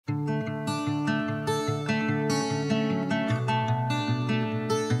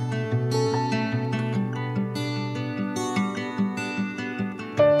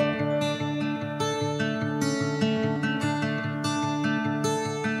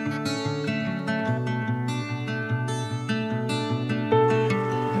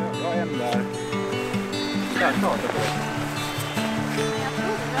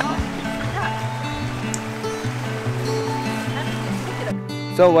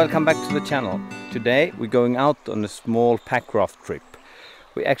So welcome back to the channel. Today we're going out on a small packraft trip.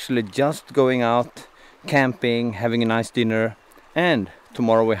 We're actually just going out camping, having a nice dinner, and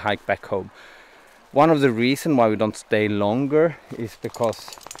tomorrow we hike back home. One of the reasons why we don't stay longer is because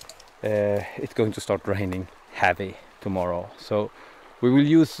it's going to start raining heavy tomorrow. So we will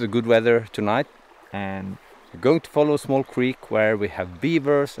use the good weather tonight, and we're going to follow a small creek where we have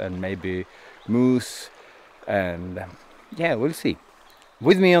beavers and maybe moose, and yeah, we'll see.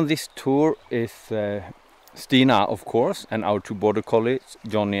 With me on this tour is Stina, of course, and our two border collies,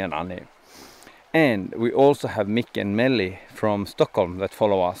 Johnny and Annie. And we also have Mick and Melly from Stockholm that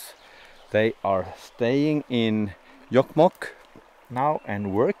follow us. They are staying in Jokkmokk now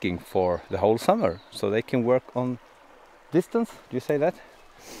and working for the whole summer, so they can work on distance. Do you say that?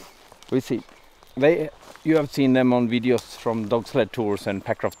 We see. You have seen them on videos from dog sled tours and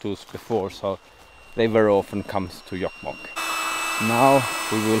packraft tours before, so they very often come to Jokkmokk. Now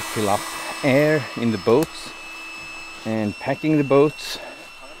we will fill up air in the boats and packing the boats,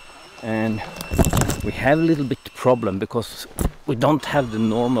 and we have a little bit problem because we don't have the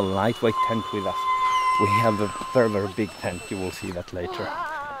normal lightweight tent with us. We have a very big tent, you will see that later.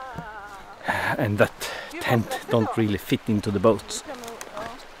 And that tent don't really fit into the boats.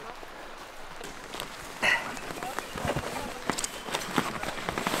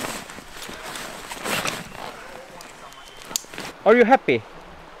 Are you happy?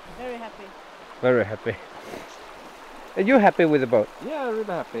 Very happy. Very happy. Are you happy with the boat? Yeah, really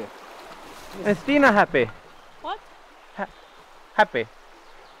happy. And Stina happy? What? Happy?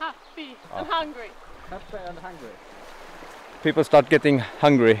 Happy and hungry. Happy and hungry. People start getting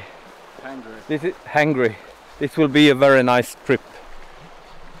hungry. Hungry. This is hungry. This will be a very nice trip.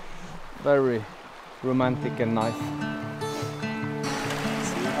 Very romantic and nice.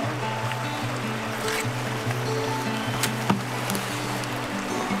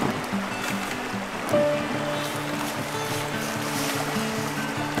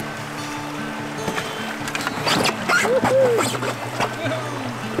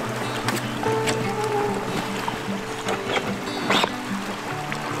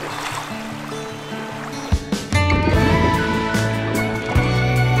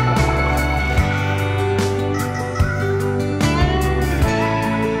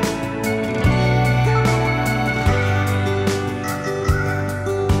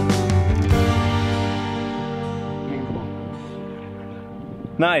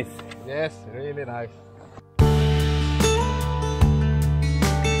 Nice. Yes, really nice.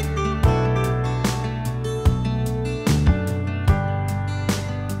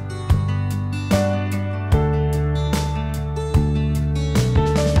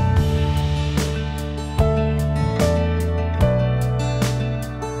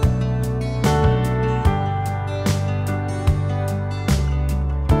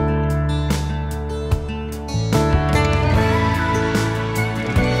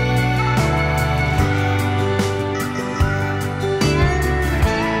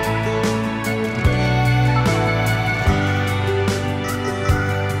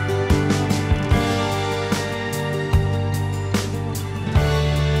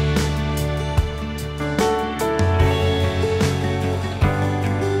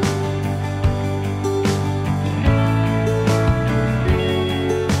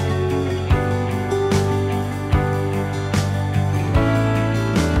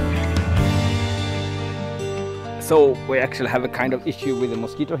 So we actually have a kind of issue with the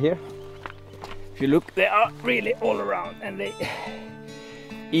mosquito here. If you look, they are really all around, and they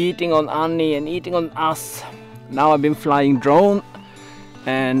eating on Annie and eating on us. Now I've been flying drone,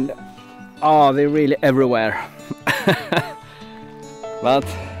 and they're really everywhere. But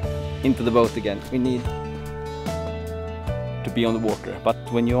into the boat again. We need to be on the water. But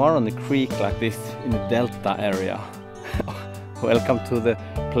when you are on the creek like this in the delta area, welcome to the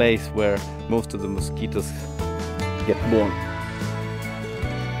place where most of the mosquitoes get born.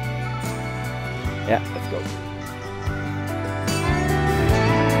 Yeah, let's go.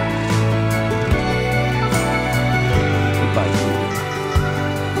 Goodbye.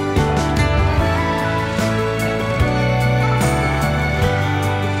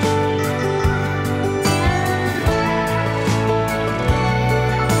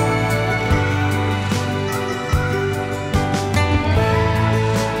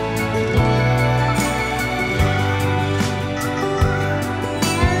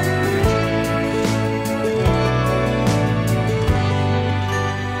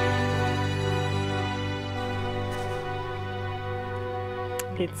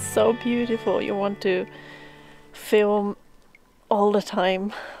 It's so beautiful. You want to film all the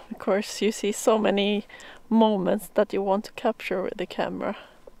time. Of course, you see so many moments that you want to capture with the camera.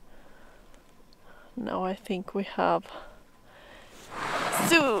 Now I think we have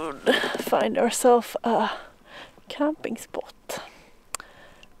soon find ourselves a camping spot,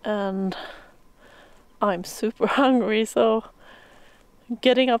 and I'm super hungry, so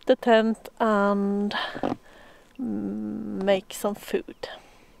getting up the tent and make some food.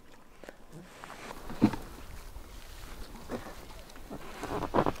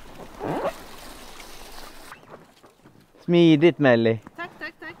 Smidigt, Melly. Tack.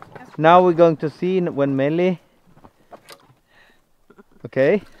 Now we're going to see when Melly.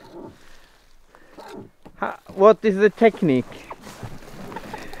 Okay. What is the technique?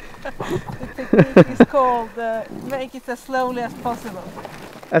 The technique is called make it as slowly as possible.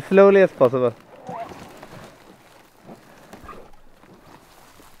 As slowly as possible.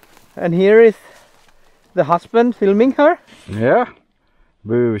 And here is the husband filming her. Yeah.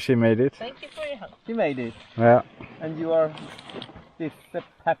 Boo, she made it. Thank you for your help. She made it. Yeah. And you are this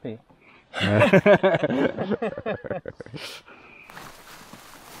happy. Jag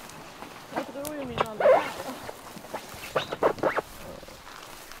tror ju min andra.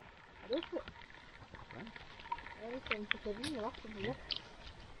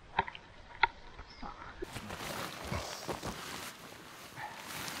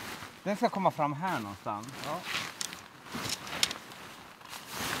 Den ska komma fram här någonstans. Ja.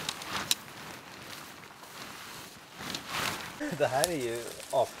 Det här är ju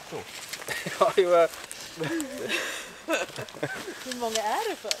apstort. Hur många är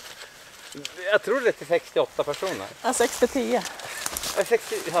det för? Jag tror det är till 68 personer. Ja, 6 för 10.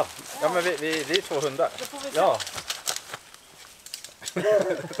 60, ja. Ja, men vi är 2 hundar. Ja.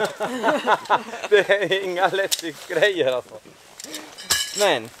 Det är inga lättviktgrejer alltså.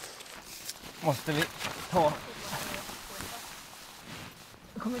 Men måste vi ta...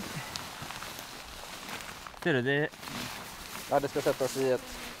 Kom hit. Ser du, det är Ja, det ska sättas i ett...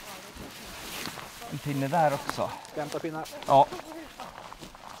 en pinne där också. Ska hämta pinnar. Ja.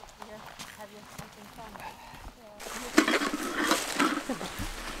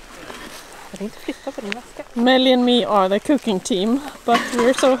 Jag tänkte flytta på din väska. Melly and me are the cooking team, but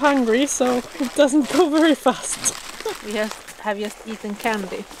we're so hungry, so it doesn't go very fast. We have just eaten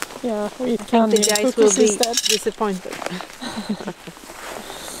candy. Yeah, we eat The candy and guys will cookies be instead. disappointed.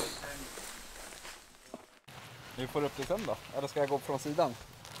 Vi får upp det sen då. Eller ska jag gå från sidan?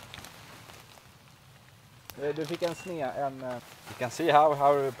 Du fick en sned, you can see how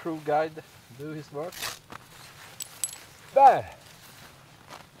our pro guide do his work. Där!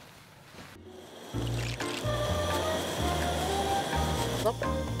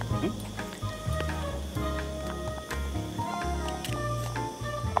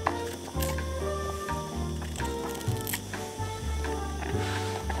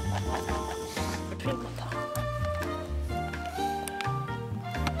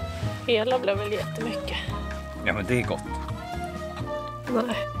 Hela blev väl jättemycket. Ja, men det är gott.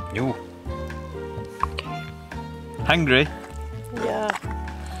 Nej. Jo. Hungry? Yeah.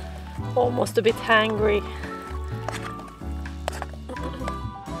 Almost a bit hungry.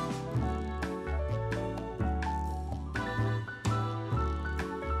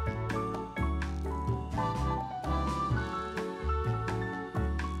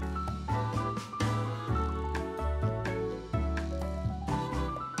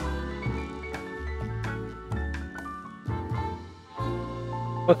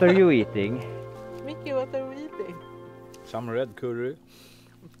 What are you eating? Mickey, what are we eating? Some red curry.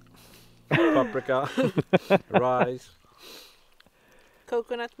 Paprika. Rice.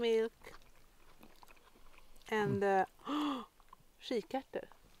 Coconut milk. And kikärtor.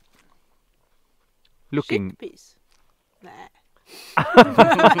 Looking. Chickpeas. Nej.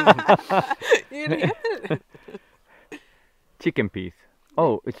 Chicken peas.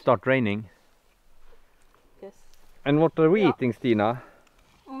 Oh, it started raining. Yes. And what are we Yeah. eating, Stina?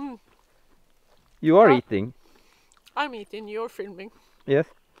 Mm. You are Yeah. eating? I'm eating, you're filming. Yes.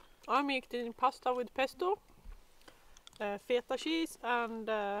 I'm eating pasta with pesto, feta cheese and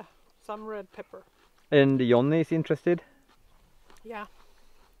some red pepper. And Johnny is interested? Yeah.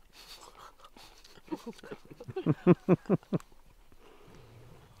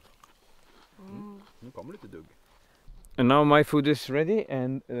 Nu kommer lite dugg. And now my food is ready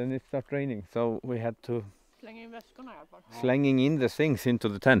and then it started raining. So we had to Slänger in väskorna i alla fall. slanging in the things into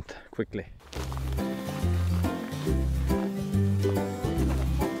the tent quickly.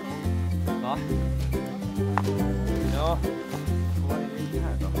 Va? Ja. Vad är det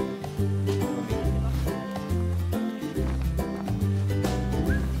här då?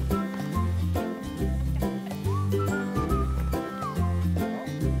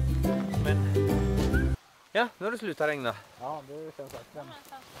 har det slutat regna. Ja, det känns verkligen.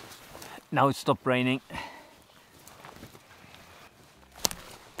 Now it stopped raining.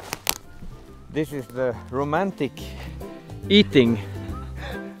 This is the romantic eating.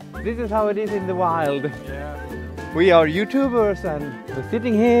 This is how it is in the wild. Yeah. We are YouTubers and we're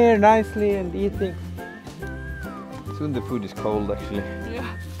sitting here nicely and eating. Soon the food is cold actually. Yeah.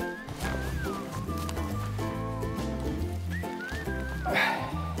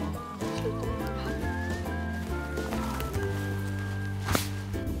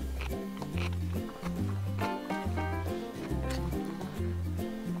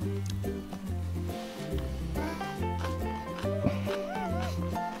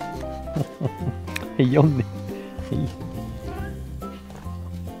 Hej Johnny. Hej.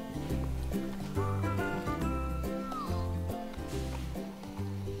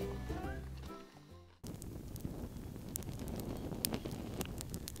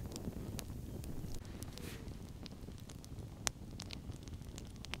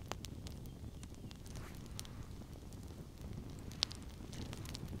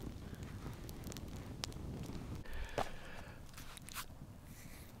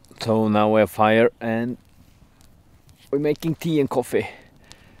 So now we have fire and we're making tea and coffee,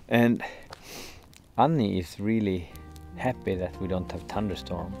 and Annie is really happy that we don't have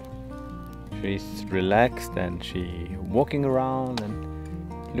thunderstorm. She's relaxed and she's walking around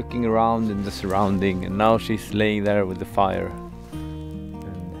and looking around in the surrounding, and now she's laying there with the fire. And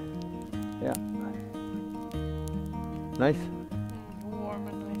yeah, nice. Warm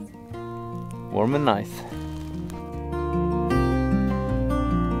and nice. Warm and nice.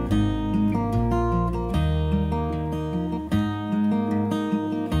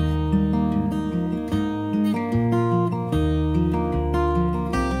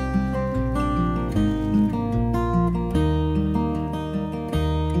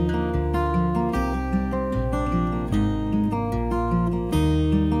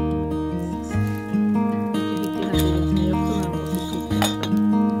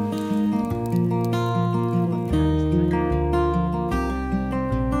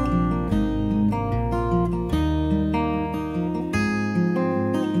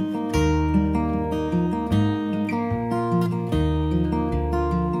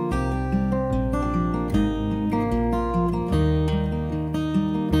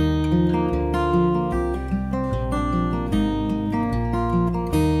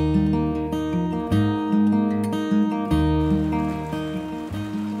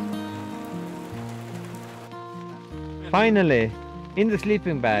 Finally, in the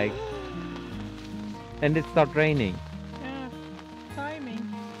sleeping bag, and it started raining. Yeah.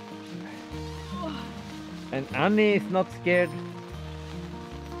 Timing. And Annie is not scared.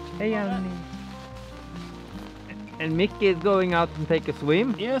 Hey Annie. And Mickey is going out and take a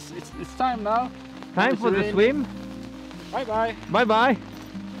swim. Yes, it's time now. Time for the swim. Bye bye. Bye bye.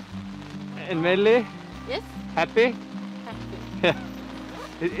 And Melly, Yes, happy? happy.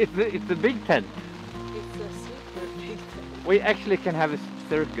 It's a big tent. It's a super big tent. We actually can have a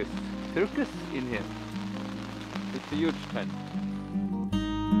circus in here. It's a huge tent.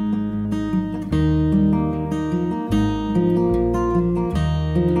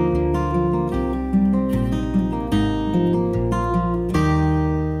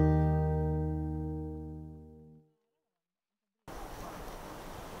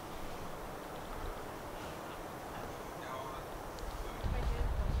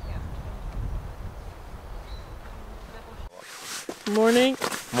 Morning.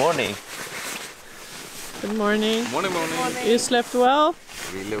 Morning. Good morning. Morning, morning. You slept well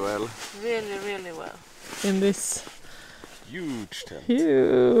Really well. Really, really well. in this Huge tent.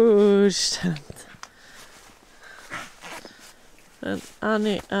 huge tent. And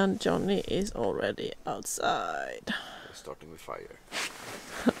Annie and Johnny is already outside. Starting with fire.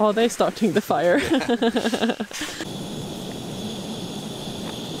 Are they starting the fire?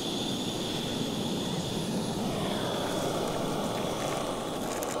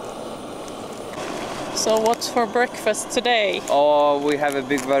 So what's for breakfast today? Oh, we have a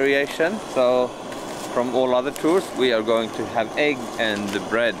big variation. So from all other tours, we are going to have egg and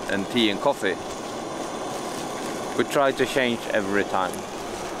bread and tea and coffee. We try to change every time.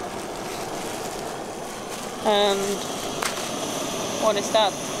 And what is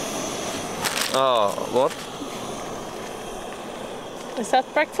that? Oh, what? Is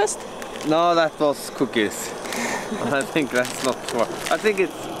that breakfast? No, that was cookies. I think that's not for. I think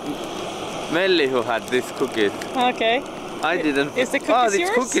it's Melly who had these cookies. Okay. I didn't. Is the Oh, cookies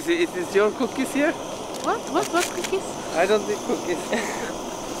it's yours? cookies. Is this your cookies here? What cookies? I don't eat cookies.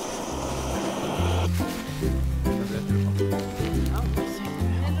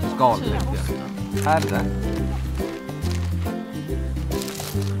 Skal. Här är den.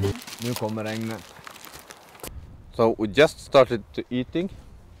 Nu kommer regnet. So we just started to eating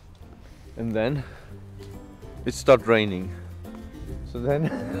and then it started raining. So then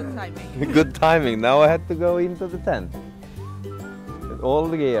Good timing. good timing. Now I had to go into the tent with all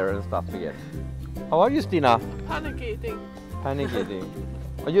the gear and stuff again. How are you, Stina? Panic eating. Panic eating.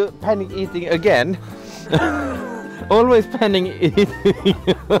 Are you panic eating again? Always panic eating.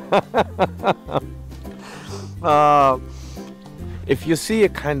 If you see a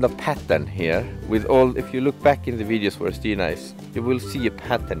kind of pattern here with all, if you look back in the videos where Stina is, you will see a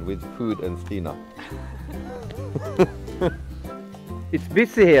pattern with food and Stina. It's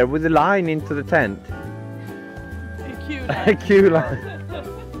busy here with the line into the tent. A queue A line. queue line.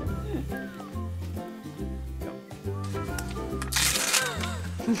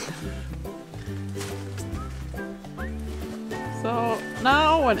 So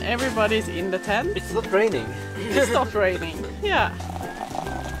now when everybody's in the tent, It's not raining. it stopped raining. Yeah.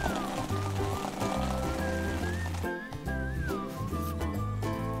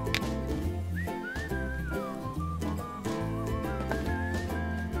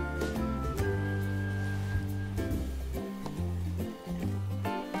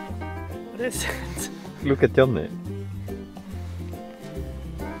 What is it? Look at Johnny.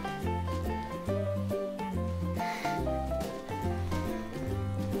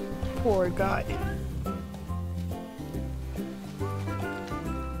 Poor guy.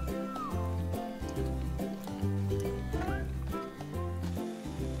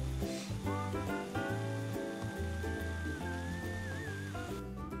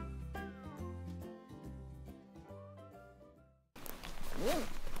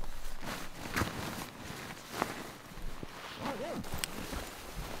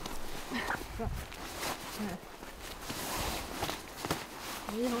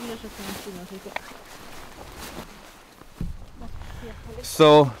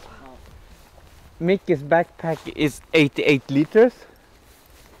 So Mickey's backpack is 88 liters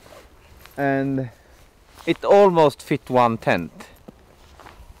and it almost fit one tent.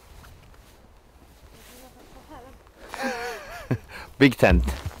 Big tent.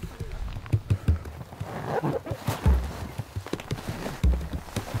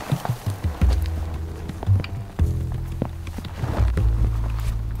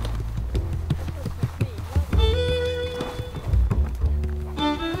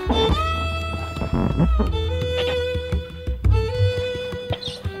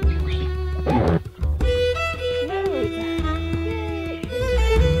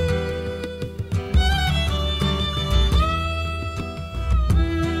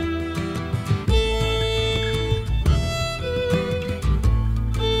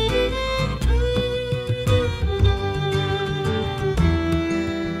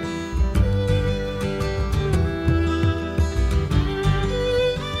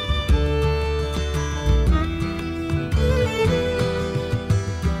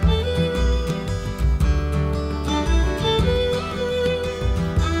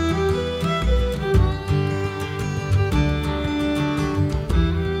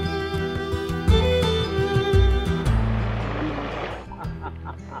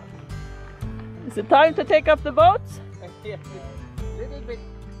 Is it time to take up the boats? Yes, it's a little bit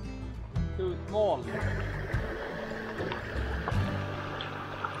too small.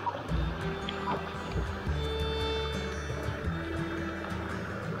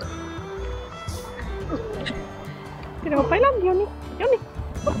 Ska du hoppa i land, Johnny? Johnny!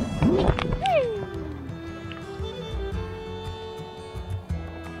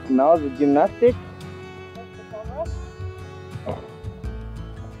 Now the gymnastics.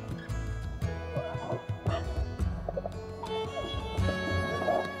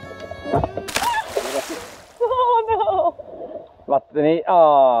 Oh no! Vatten i...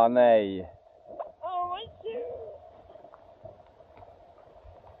 nej. Oh my shoe!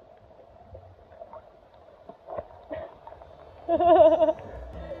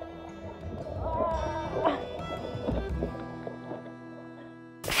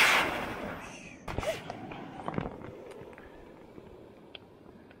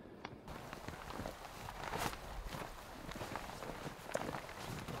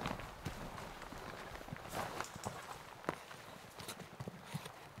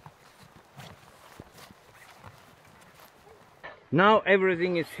 Now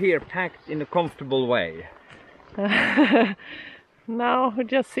everything is here packed in a comfortable way. Now we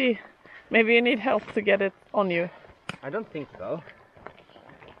just see. Maybe you need help to get it on you. I don't think so.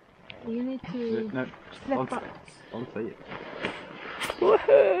 You need to No, släppa. don't say it.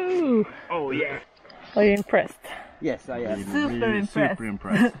 Woohoo! Oh yeah! Are you impressed? Yes, I am. Super impressed. Super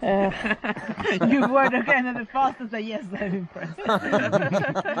impressed. You were the kind of the fastest that yes, I'm impressed.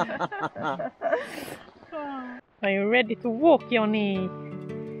 Are you ready to walk, Johnny?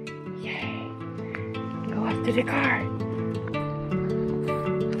 Yay! Go up to the car.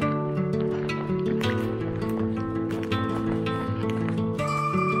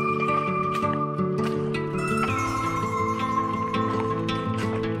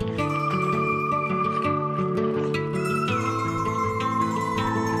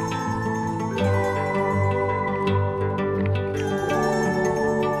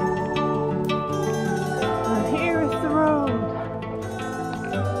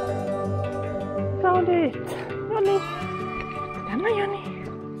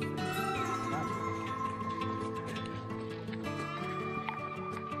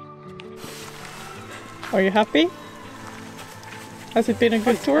 Are you happy? Has it been a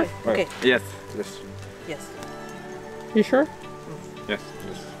good tour? Okay. Yes. Yes. You sure? Yes.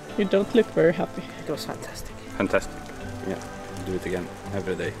 You don't look very happy. It was fantastic. Fantastic. Yeah. Do it again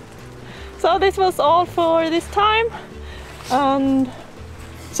every day. So this was all for this time. And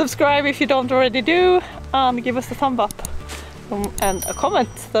subscribe if you don't already do. And give us a thumb up. And a comment.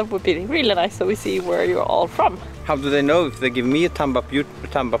 That would be really nice so we see where you're all from. How do they know if they give me a thumb up, you a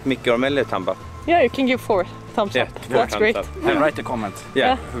thumb up, Mikael or Melina a thumb up? Yeah, you can give 4 thumbs up. That's great. And write a comment.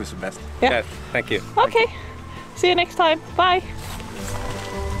 Yeah. Who's the best? Yeah. Yes. Thank you. Okay. See you next time. Bye.